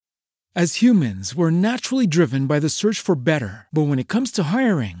As humans, we're naturally driven by the search for better. But when it comes to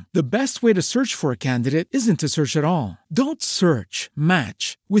hiring, the best way to search for a candidate isn't to search at all. Don't search,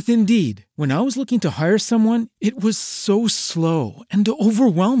 match with Indeed. When I was looking to hire someone, it was so slow and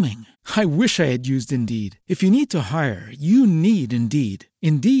overwhelming. I wish I had used Indeed. If you need to hire, you need Indeed.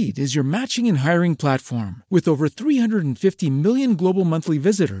 Indeed is your matching and hiring platform with over 350 million global monthly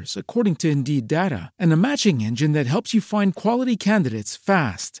visitors, according to Indeed data, and a matching engine that helps you find quality candidates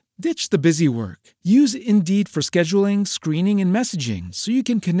fast. Ditch the busy work. Use Indeed for scheduling, screening, and messaging so you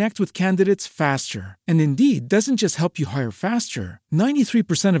can connect with candidates faster. And Indeed doesn't just help you hire faster.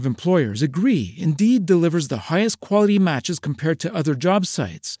 93% of employers agree Indeed delivers the highest quality matches compared to other job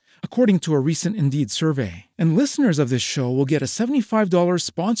sites, according to a recent Indeed survey. And listeners of this show will get a $75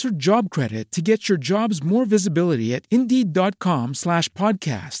 sponsored job credit to get your jobs more visibility at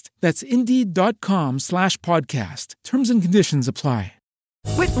Indeed.com/podcast. That's Indeed.com/podcast. Terms and conditions apply.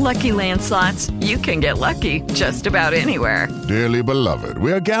 With Lucky Land Slots, you can get lucky just about anywhere. Dearly beloved,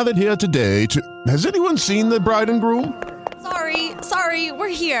 we are gathered here today to... Has anyone seen the bride and groom? Sorry, we're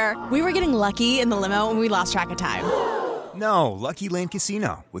here. We were getting lucky in the limo and we lost track of time. No, Lucky Land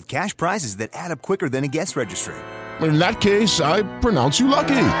Casino, with cash prizes that add up quicker than a guest registry. In that case, I pronounce you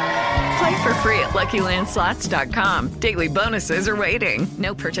lucky. Play for free at LuckyLandSlots.com. Daily bonuses are waiting.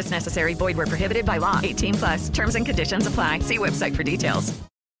 No purchase necessary. Void where prohibited by law. 18+. Terms and conditions apply. See website for details.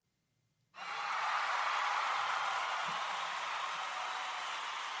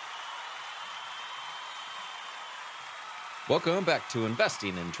 Welcome back to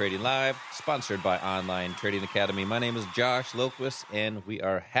Investing and Trading Live, sponsored by Online Trading Academy. My name is Josh Lilquist, and we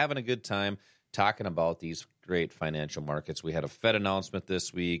are having a good time talking about these great financial markets. We had a Fed announcement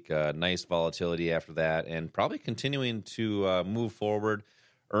this week, nice volatility after that, and probably continuing to move forward.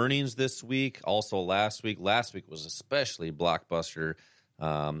 Earnings this week, also last week. Last week was especially blockbuster.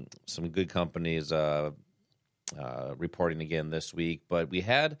 Some good companies reporting again this week, but we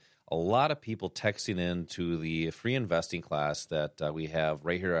had a lot of people texting in to the free investing class that we have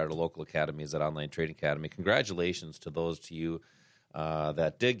right here at our local academies at Online Trading Academy. Congratulations to those to you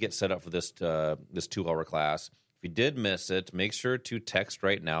that did get set up for this 2-hour class. If you did miss it, make sure to text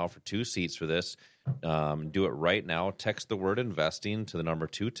right now for 2 seats for this. Do it right now. Text the word investing to the number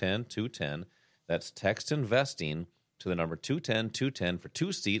 210-210. That's text investing to the number 210-210 for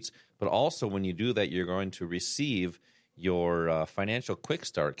 2 seats. But also when you do that, you're going to receive your financial quick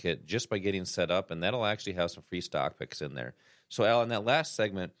start kit just by getting set up, and that'll actually have some free stock picks in there. So, Al, in that last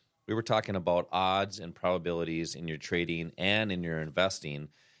segment, we were talking about odds and probabilities in your trading and in your investing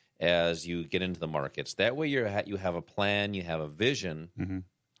as you get into the markets. That way you have a plan, you have a vision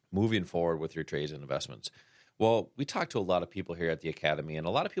moving forward with your trades and investments. Well, we talk to a lot of people here at the Academy, and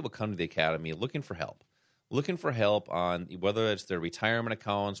a lot of people come to the Academy looking for help on whether it's their retirement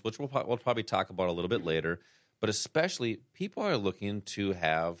accounts, which we'll probably talk about a little bit later, but especially people are looking to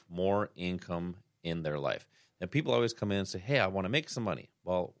have more income in their life. And people always come in and say, hey, I want to make some money.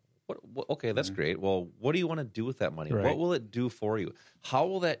 Well, okay, that's great. Well, what do you want to do with that money? Right. What will it do for you? How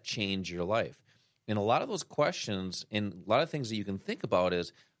will that change your life? And a lot of those questions and a lot of things that you can think about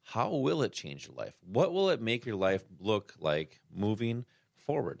is, how will it change your life? What will it make your life look like moving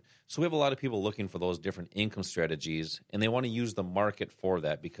forward? So we have a lot of people looking for those different income strategies, and they want to use the market for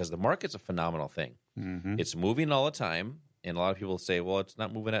that because the market's a phenomenal thing. It's moving all the time, and a lot of people say, well, it's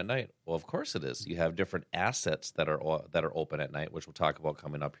not moving at night. Well, of course it is. You have different assets that are open at night, which we'll talk about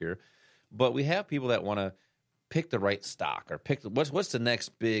coming up here. But we have people that want to pick the right stock or pick what's the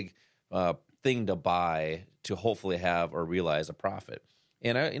next big thing to buy to hopefully have or realize a profit.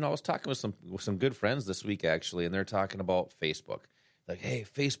 And I was talking with some good friends this week actually, and they're talking about Facebook. Like, hey,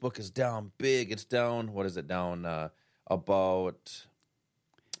 Facebook is down big. It's down. What is it down? About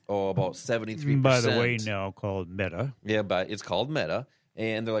 73%. By the way, now called Meta. Yeah, but it's called Meta,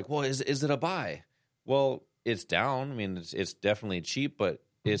 and they're like, well, is it a buy? Well, it's down. I mean, it's definitely cheap, but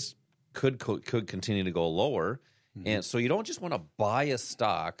it's could continue to go lower, and so you don't just want to buy a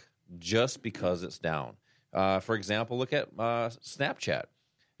stock just because it's down. For example, look at Snapchat.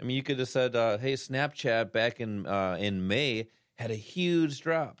 I mean, you could have said, hey, Snapchat back in May had a huge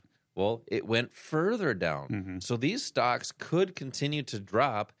drop. Well, it went further down. So these stocks could continue to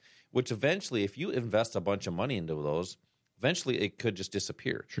drop, which eventually, if you invest a bunch of money into those, eventually it could just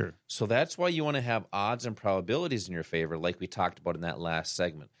disappear. Sure. So that's why you want to have odds and probabilities in your favor, like we talked about in that last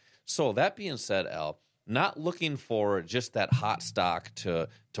segment. So that being said, Al, not looking for just that hot stock to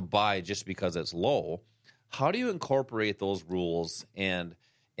buy just because it's low. How do you incorporate those rules and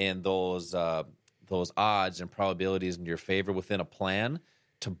those odds and probabilities in your favor within a plan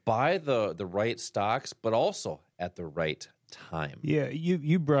to buy the right stocks, but also at the right time. Yeah,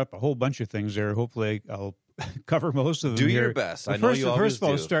 you brought up a whole bunch of things there. Hopefully I'll cover most of them Do here. your best. But I know you always First of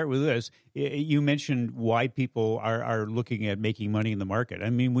all, do. start with this. You mentioned why people are looking at making money in the market.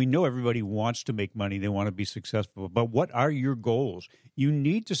 I mean, we know everybody wants to make money. They want to be successful. But what are your goals? You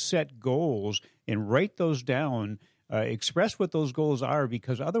need to set goals and write those down. Express what those goals are,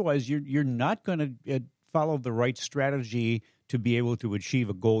 because otherwise you're not going to follow the right strategy to be able to achieve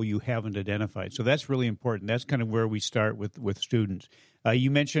a goal you haven't identified. So that's really important. That's kind of where we start with students.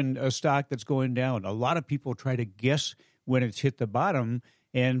 You mentioned a stock that's going down. A lot of people try to guess when it's hit the bottom,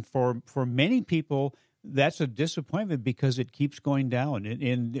 and for many people, that's a disappointment because it keeps going down.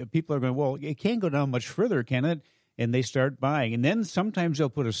 And people are going, well, it can't go down much further, can it? And they start buying. And then sometimes they'll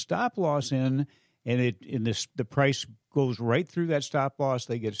put a stop loss in, and the price goes right through that stop loss.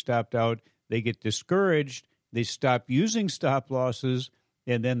 They get stopped out. They get discouraged. They stop using stop losses,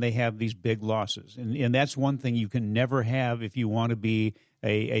 and then they have these big losses. And that's one thing you can never have if you want to be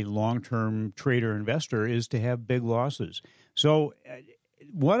a long-term trader investor, is to have big losses. So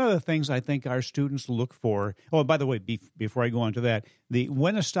one of the things I think our students look for – oh, by the way, before I go on to that,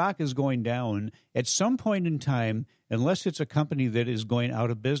 when a stock is going down, at some point in time, unless it's a company that is going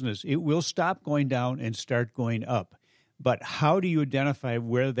out of business, it will stop going down and start going up. But how do you identify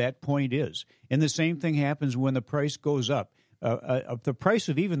where that point is? And the same thing happens when the price goes up. The price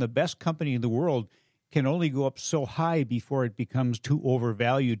of even the best company in the world can only go up so high before it becomes too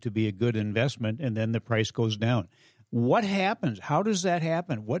overvalued to be a good investment, and then the price goes down. What happens? How does that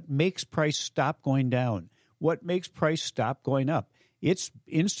happen? What makes price stop going down? What makes price stop going up? It's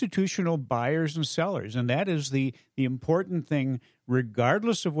institutional buyers and sellers, and that is the important thing,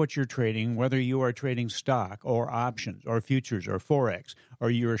 regardless of what you're trading, whether you are trading stock or options or futures or Forex, or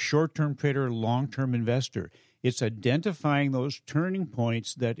you're a short-term trader or long-term investor. It's identifying those turning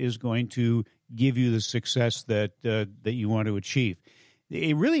points that is going to give you the success that you want to achieve.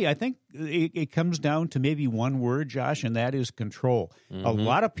 It really, I think it comes down to maybe one word, Josh, and that is control. Mm-hmm. A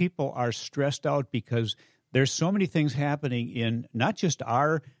lot of people are stressed out because there's so many things happening in not just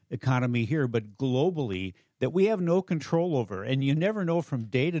our economy here, but globally, that we have no control over. And you never know from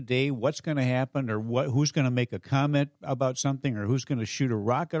day to day what's going to happen, or who's going to make a comment about something, or who's going to shoot a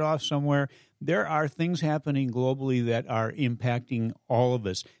rocket off somewhere. There are things happening globally that are impacting all of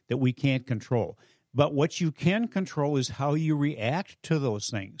us that we can't control. But what you can control is how you react to those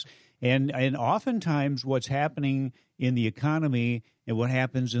things. And oftentimes what's happening in the economy and what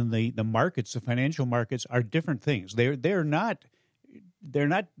happens in the markets, the financial markets, are different things. They're not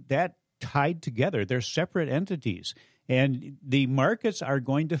that tied together. They're separate entities. And the markets are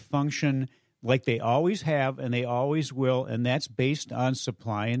going to function like they always have and they always will, and that's based on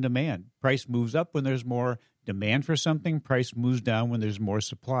supply and demand. Price moves up when there's more demand for something. Price moves down when there's more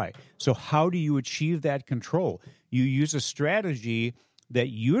supply. So how do you achieve that control? You use a strategy that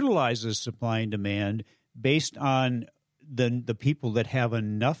utilizes supply and demand based on the people that have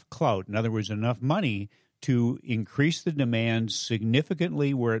enough clout, in other words, enough money to increase the demand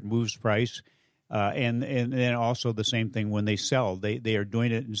significantly where it moves price, and then also the same thing when they sell. They are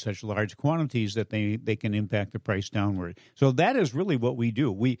doing it in such large quantities that they can impact the price downward. So that is really what we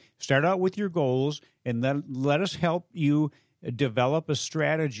do. We start out with your goals, and then let us help you develop a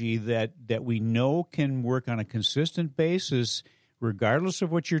strategy that we know can work on a consistent basis, regardless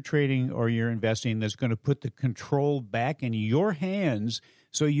of what you're trading or you're investing, that's going to put the control back in your hands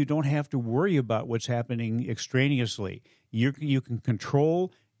so you don't have to worry about what's happening extraneously. You can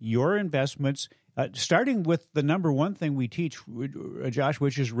control your investments, starting with the number one thing we teach, Josh,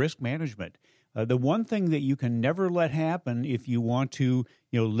 which is risk management. The one thing that you can never let happen if you want to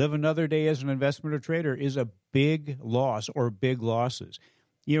live another day as an investment or trader is a big loss or big losses.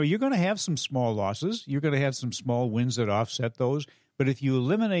 You're going to have some small losses. You're going to have some small wins that offset those. But if you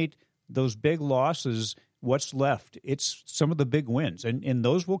eliminate those big losses, what's left? It's some of the big wins. And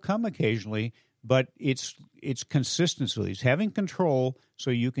those will come occasionally, but it's consistency. It's having control so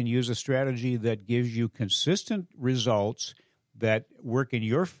you can use a strategy that gives you consistent results that work in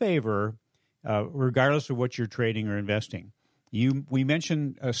your favor, regardless of what you're trading or investing. We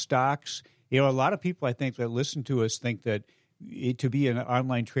mentioned stocks. A lot of people, I think, that listen to us think that to be an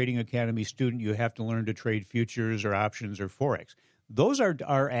online trading academy student, you have to learn to trade futures or options or Forex. Those are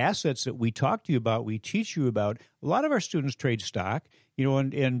our assets that we talk to you about, we teach you about. A lot of our students trade stock,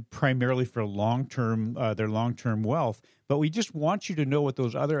 and primarily for their long-term wealth. But we just want you to know what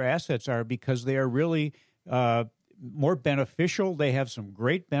those other assets are because they are really more beneficial. They have some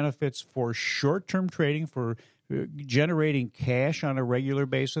great benefits for short-term trading, for generating cash on a regular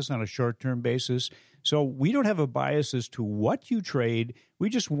basis, on a short-term basis. So we don't have a bias as to what you trade. We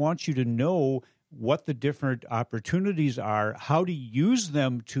just want you to know what the different opportunities are, how to use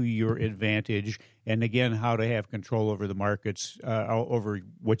them to your advantage, and again, how to have control over the markets, over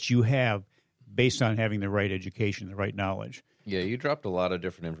what you have based on having the right education, the right knowledge. Yeah, you dropped a lot of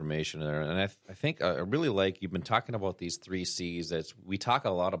different information there, and I think I really like you've been talking about these 3 C's. We talk a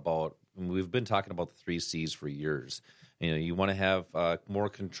lot about, and we've been talking about the 3 C's for years. You want to have more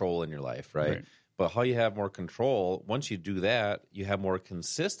control in your life, right? But how you have more control, once you do that, you have more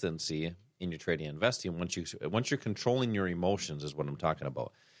consistency in your trading and investing. Once you're controlling your emotions is what I'm talking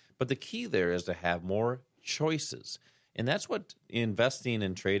about. But the key there is to have more choices. And that's what investing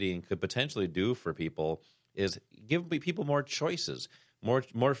and trading could potentially do for people, is give people more choices,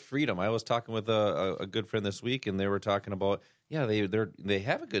 more freedom. I was talking with a good friend this week, and they were talking about, they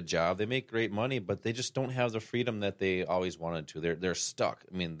have a good job, they make great money, but they just don't have the freedom that they always wanted to. They're stuck.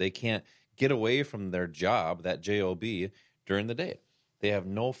 I mean, they can't get away from their job, that job, during the day. They have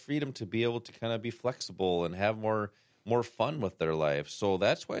no freedom to be able to kind of be flexible and have more fun with their life. So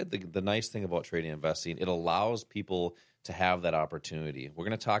that's why the nice thing about trading and investing, it allows people to have that opportunity. We're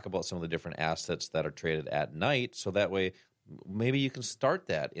going to talk about some of the different assets that are traded at night, so that way maybe you can start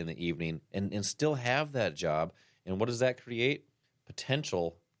that in the evening and still have that job. And what does that create?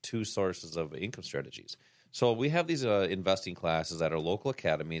 Potential 2 sources of income strategies. So we have these investing classes at our local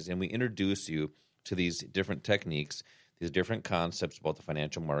academies, and we introduce you to these different techniques, these different concepts about the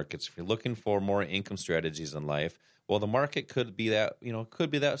financial markets. If you're looking for more income strategies in life, well, the market could be that, could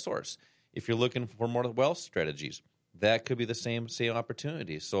be that source. If you're looking for more wealth strategies, that could be the same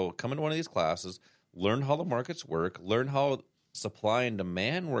opportunity. So come into one of these classes, learn how the markets work, learn how supply and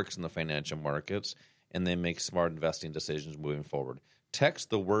demand works in the financial markets, and then make smart investing decisions moving forward. Text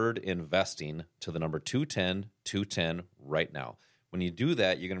the word investing to the number 210-210 right now. When you do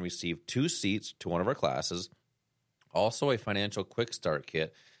that, you're going to receive 2 seats to one of our classes, also a financial quick start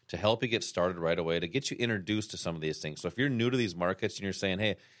kit to help you get started right away, to get you introduced to some of these things. So if you're new to these markets and you're saying,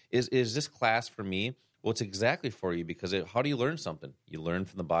 hey, is this class for me? Well, it's exactly for you, because how do you learn something? You learn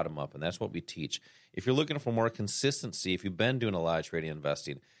from the bottom up, and that's what we teach. If you're looking for more consistency, if you've been doing a lot of trading and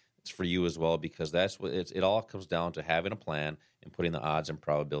investing, it's for you as well, because that's what it all comes down to, having a plan and putting the odds and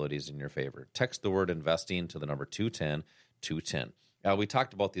probabilities in your favor. Text the word investing to the number 210-210. We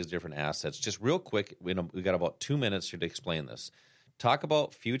talked about these different assets. Just real quick, we got about 2 minutes here to explain this. Talk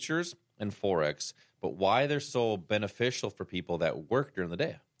about futures and Forex, but why they're so beneficial for people that work during the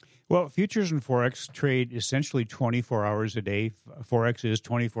day. Well, futures and Forex trade essentially 24 hours a day. Forex is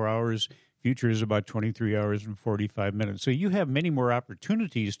 24 hours. Futures is about 23 hours and 45 minutes. So you have many more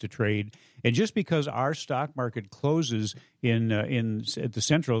opportunities to trade. And just because our stock market closes at the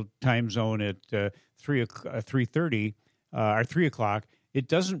central time zone at 3:30 or 3 o'clock, it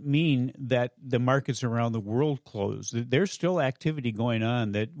doesn't mean that the markets around the world close. There's still activity going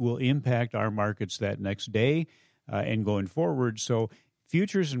on that will impact our markets that next day and going forward. So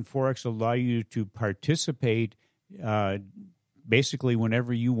futures and Forex allow you to participate basically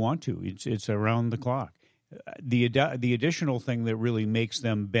whenever you want to. It's around the clock. The additional thing that really makes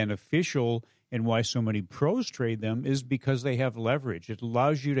them beneficial and why so many pros trade them is because they have leverage. It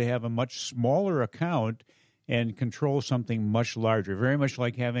allows you to have a much smaller account and control something much larger, very much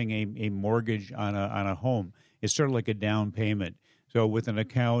like having a mortgage on a home. It's sort of like a down payment. So with an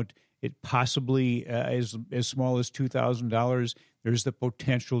account, it possibly as small as $2,000, there's the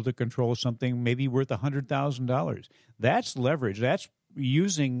potential to control something maybe worth $100,000. That's leverage. That's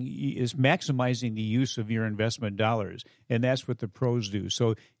maximizing the use of your investment dollars, and that's what the pros do.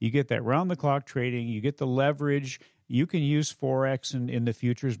 So you get that round-the-clock trading, you get the leverage. You can use Forex in the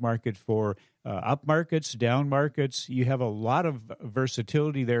futures market for up markets, down markets. You have a lot of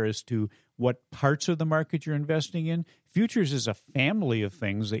versatility there as to what parts of the market you're investing in. Futures is a family of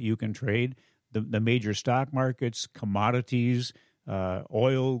things that you can trade. The major stock markets, commodities,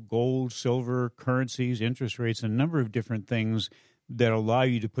 oil, gold, silver, currencies, interest rates, a number of different things that allow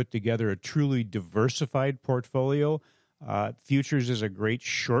you to put together a truly diversified portfolio. Futures is a great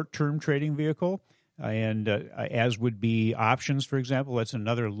short-term trading vehicle. And as would be options, for example, that's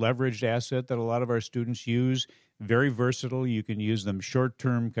another leveraged asset that a lot of our students use. Very versatile. You can use them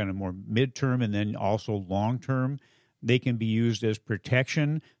short-term, kind of more mid-term, and then also long-term. They can be used as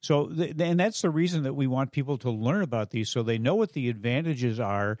protection. So, and that's the reason that we want people to learn about these, so they know what the advantages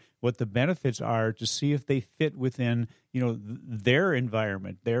are, what the benefits are, to see if they fit within, their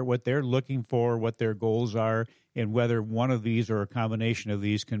environment, what they're looking for, what their goals are, and whether one of these or a combination of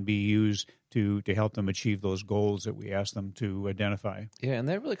these can be used to help them achieve those goals that we ask them to identify. Yeah, and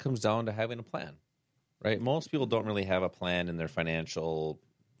that really comes down to having a plan, right? Most people don't really have a plan in their financial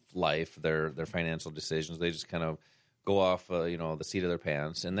life, their financial decisions. They just kind of go off, the seat of their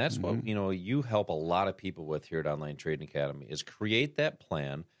pants. And that's what, you help a lot of people with here at Online Trading Academy is create that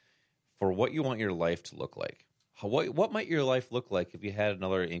plan for what you want your life to look like. What might your life look like if you had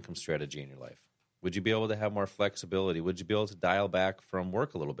another income strategy in your life? Would you be able to have more flexibility? Would you be able to dial back from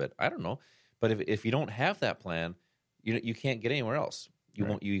work a little bit? I don't know. But if you don't have that plan, you can't get anywhere else.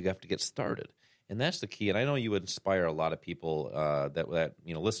 You have to get started. And that's the key. And I know you would inspire a lot of people that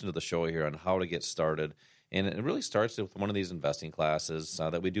listen to the show here on how to get started. And it really starts with one of these investing classes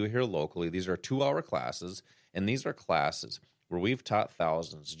that we do here locally. These are 2-hour classes, and these are classes where we've taught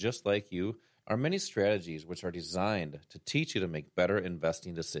thousands, just like you, are many strategies which are designed to teach you to make better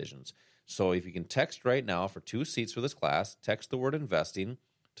investing decisions. So if you can text right now for 2 seats for this class, text the word investing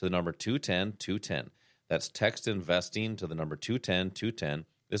to the number 210-210. That's text investing to the number 210-210.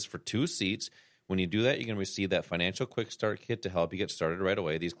 This is for 2 seats. When you do that, you're going to receive that financial quick start kit to help you get started right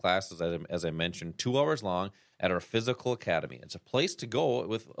away. These classes, as I mentioned, 2 hours long at our physical academy. It's a place to go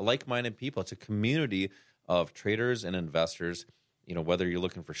with like-minded people. It's a community of traders and investors. Whether you're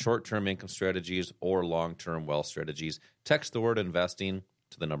looking for short-term income strategies or long-term wealth strategies, text the word investing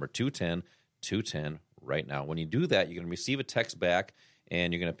to the number 210-210 right now. When you do that, you're going to receive a text back,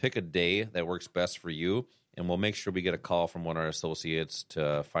 and you're going to pick a day that works best for you. And we'll make sure we get a call from one of our associates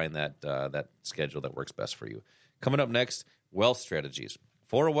to find that schedule that works best for you. Coming up next, wealth strategies,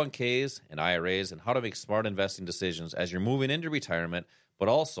 401ks and IRAs, and how to make smart investing decisions as you're moving into retirement, but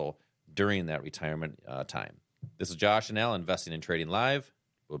also during that retirement time. This is Josh and Al, Investing and Trading Live.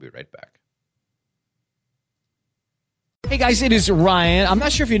 We'll be right back. Hey guys, it is Ryan. I'm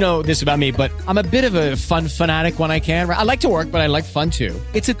not sure if you know this about me, but I'm a bit of a fun fanatic when I can. I like to work, but I like fun too.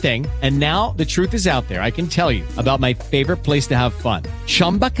 It's a thing. And now the truth is out there. I can tell you about my favorite place to have fun.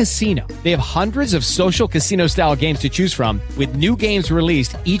 Chumba Casino. They have hundreds of social casino style games to choose from with new games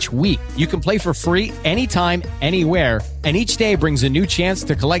released each week. You can play for free anytime, anywhere. And each day brings a new chance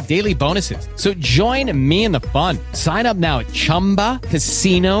to collect daily bonuses. So join me in the fun. Sign up now at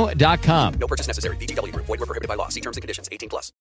ChumbaCasino.com. No purchase necessary. VGW Group. Void where prohibited by law. See terms and conditions. 18+.